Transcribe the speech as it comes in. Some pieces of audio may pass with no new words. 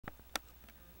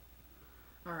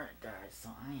Alright guys, so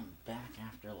I am back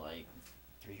after like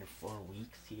 3 or 4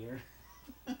 weeks here.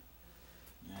 Yeah,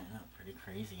 I know, pretty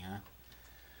crazy, huh?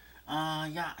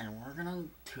 Yeah, and we're gonna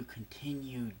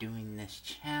continue doing this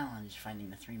challenge, finding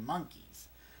the 3 monkeys.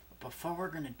 But before we're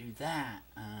gonna do that,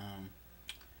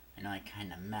 I know I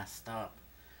kinda messed up,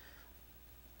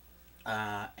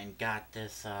 and got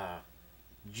this,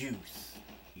 juice.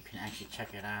 You can actually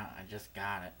check it out, I just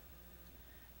got it.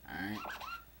 Alright,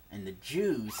 and the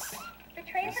juice The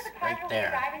train to the park will be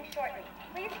arriving shortly.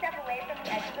 Please step away from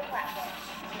the edge of the platform.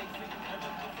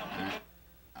 Right.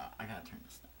 I gotta turn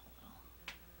this down a little.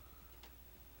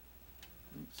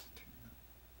 Oops, turn it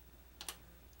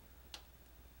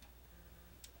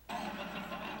up.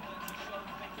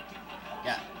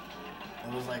 Yeah,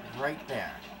 it was like right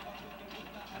there.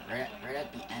 Right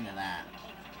at the end of that.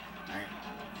 Alright.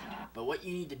 But what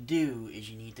you need to do is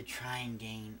you need to try and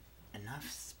gain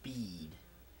enough speed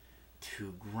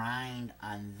to grind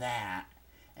on that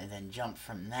and then jump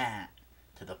from that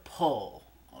to the pole,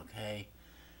 okay?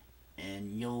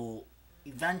 And you'll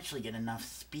eventually get enough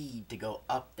speed to go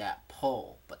up that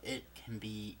pole, but it can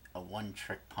be a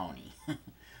one-trick pony.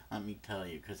 Let me tell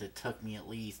you, because it took me at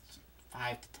least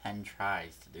 5 to 10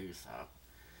 tries to do so.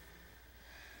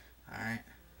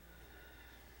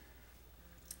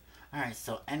 Alright,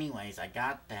 so anyways, I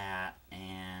got that,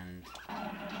 and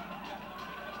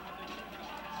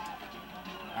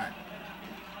alright.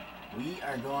 We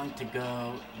are going to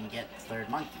go and get the 3rd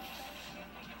monkey.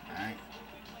 Alright.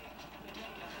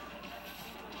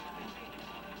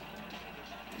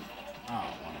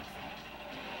 Oh, wonderful.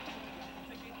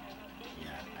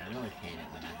 Yeah, I really hate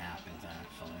it when that happens,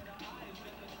 actually.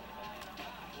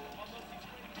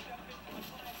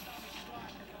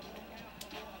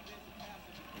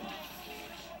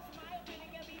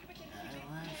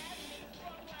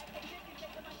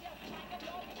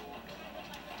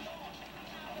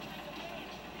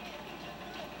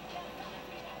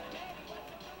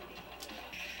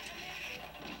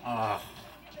 Oh.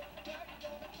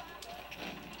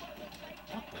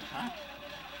 What the heck?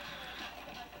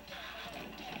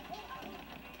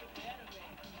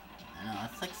 I know,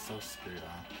 that's like so screwed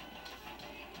up.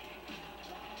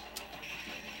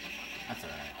 That's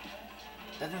alright.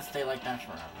 Doesn't stay like that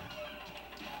forever.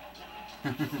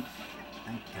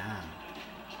 Thank God.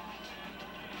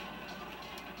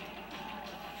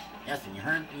 Yes, and you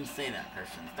heard me say that,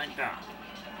 Christians. Thank God.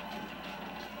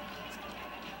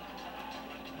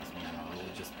 Must mean I'm a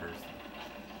religious person.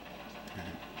 I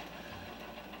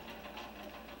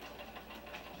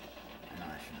know I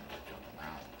shouldn't really joke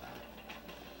around with that.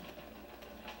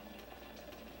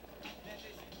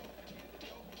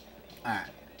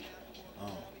 Alright.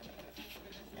 Oh.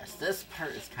 Yes, this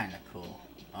part is kind of cool.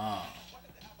 Oh.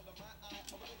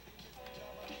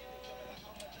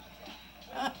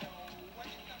 Ah.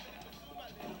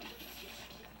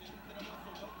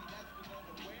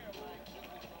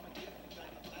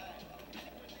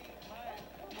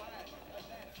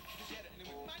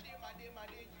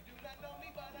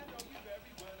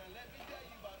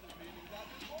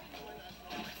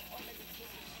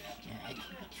 Yeah, it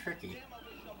can be tricky.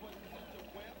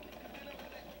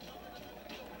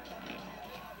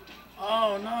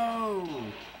 Oh no!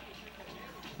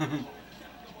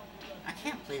 I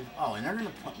can't believe. Oh, and they're gonna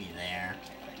put me there.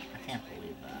 I can't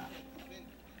believe that.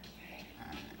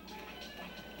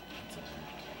 That's okay.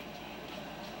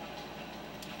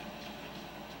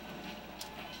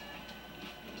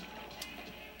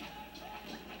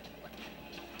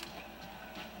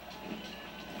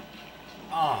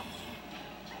 Oh,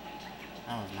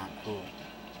 that was not cool.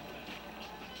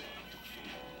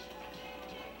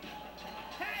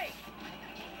 Hey!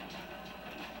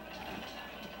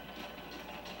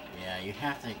 Yeah, you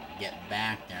have to get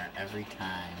back there every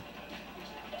time.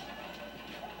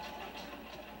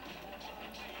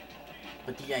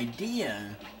 But the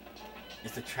idea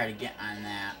is to try to get on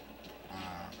that,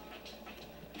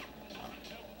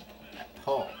 that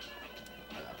pole,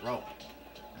 or that rope.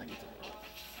 I think it's a rope.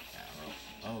 Yeah, rope.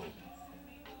 Oh.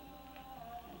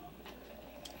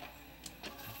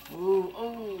 Ooh,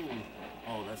 oh!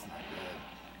 Oh, that's not good.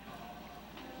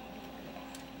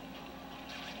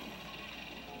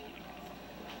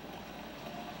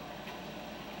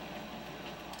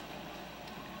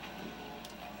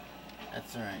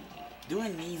 That's alright.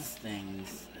 Doing these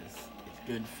things is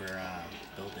good for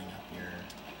building up your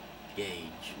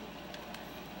gauge.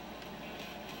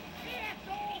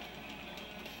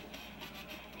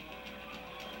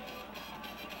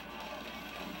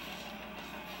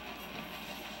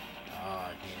 Oh,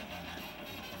 I hate it when that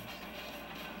happens.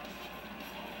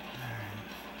 Alright.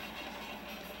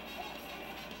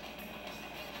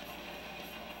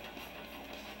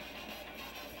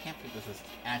 can't believe this is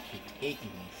actually taking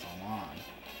me so long.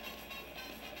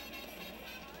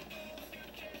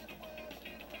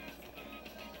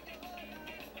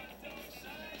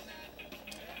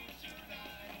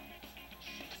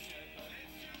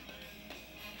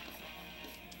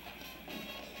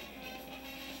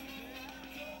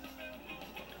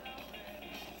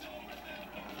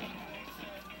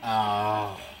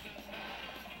 Oh.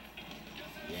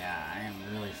 Yeah, I am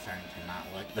really starting to not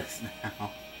like this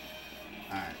now.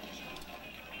 Alright.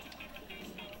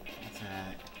 That's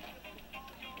alright.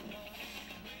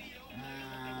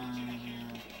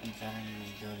 Be better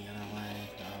to go the other way,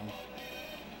 though.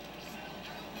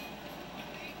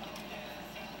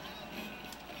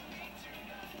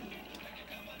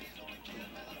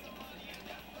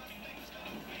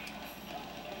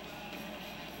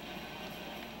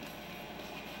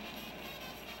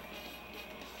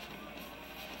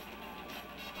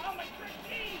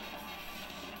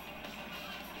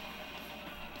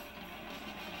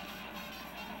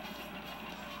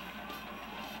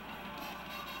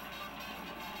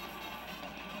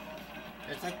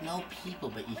 There's like no people,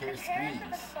 but you hear screams.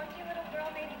 With a funky little girl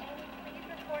named Amy, please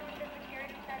report to the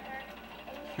security center.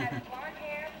 Amy has blonde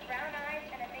hair, brown eyes,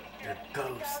 and a mixture They're of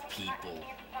ghost people. and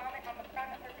vomit on the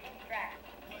front of her pink dress.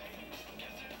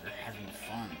 They're having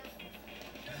fun.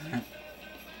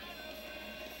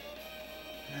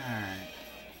 Alright.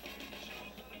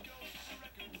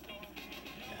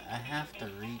 Yeah, I have to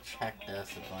recheck this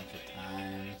a bunch of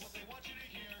times.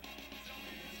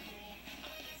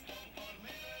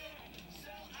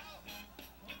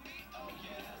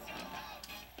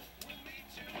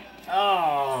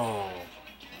 Oh!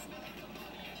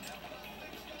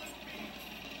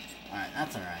 Alright,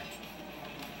 that's alright.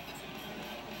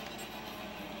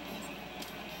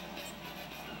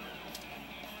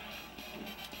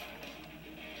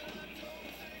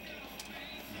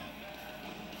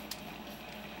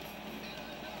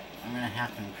 I'm gonna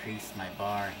have to increase my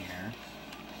bar here.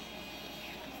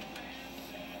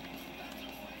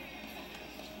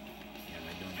 Yeah,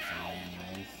 by doing some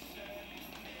manuals.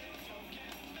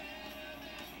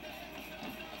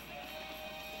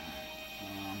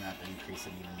 I'm gonna have to increase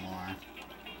it even more.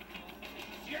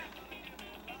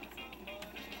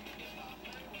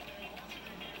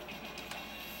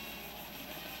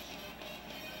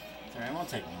 Sorry, it won't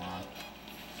take me long.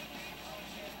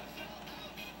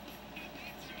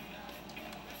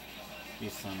 Do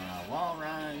some wall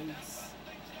rides.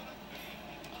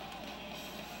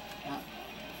 Oh,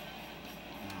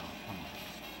 come on.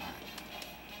 Alright.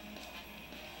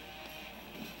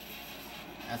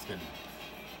 That's good enough.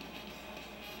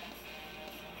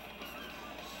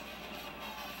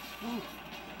 Woo.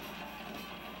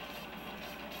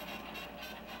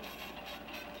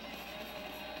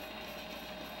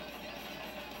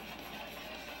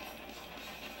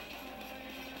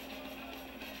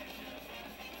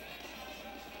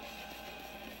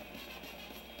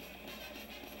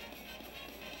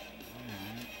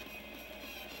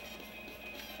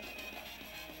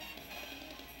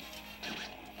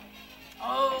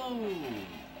 Oh!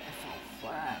 I fell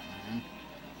flat, man.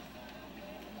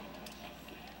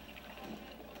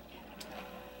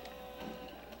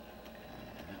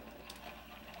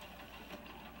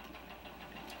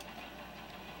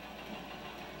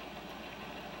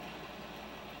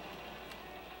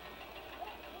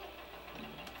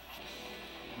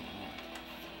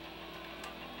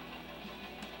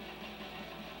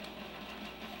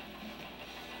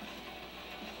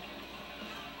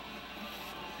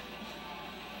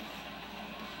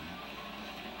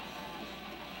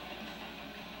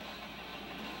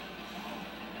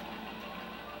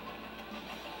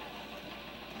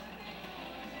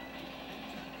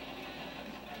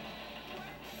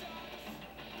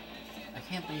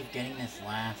 I can't believe getting this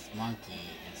last monkey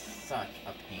is such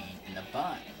a pain in the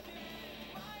butt.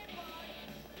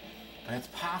 But it's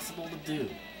possible to do.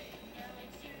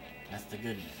 That's the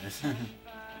good news.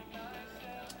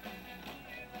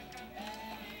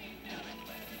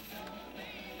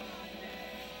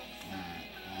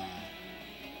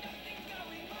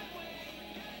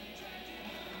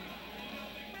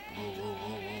 Whoa, whoa,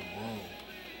 whoa, whoa, whoa.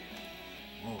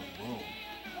 Whoa, whoa.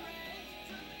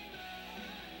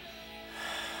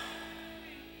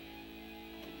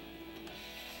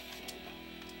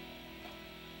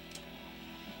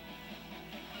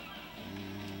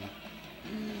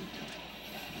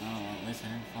 Oh, at least I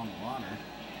didn't fall in the water.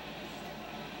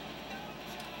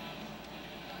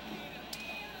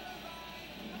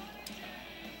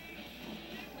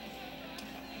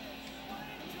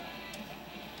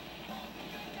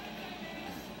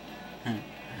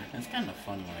 It's kind of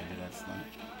fun when I do that stuff.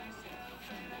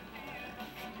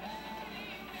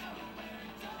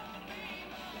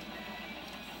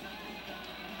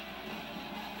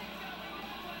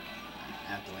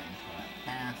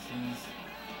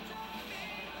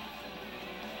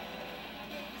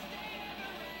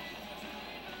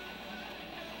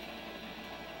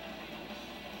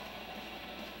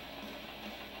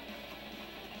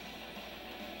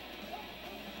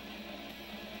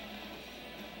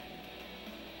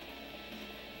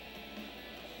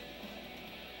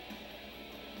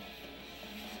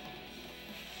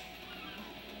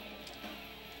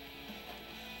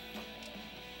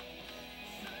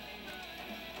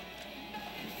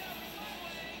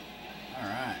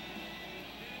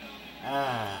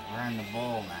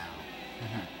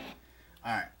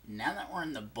 we're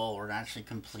in the bowl, we're going to actually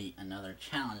complete another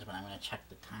challenge, but I'm going to check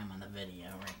the time on the video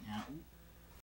right now.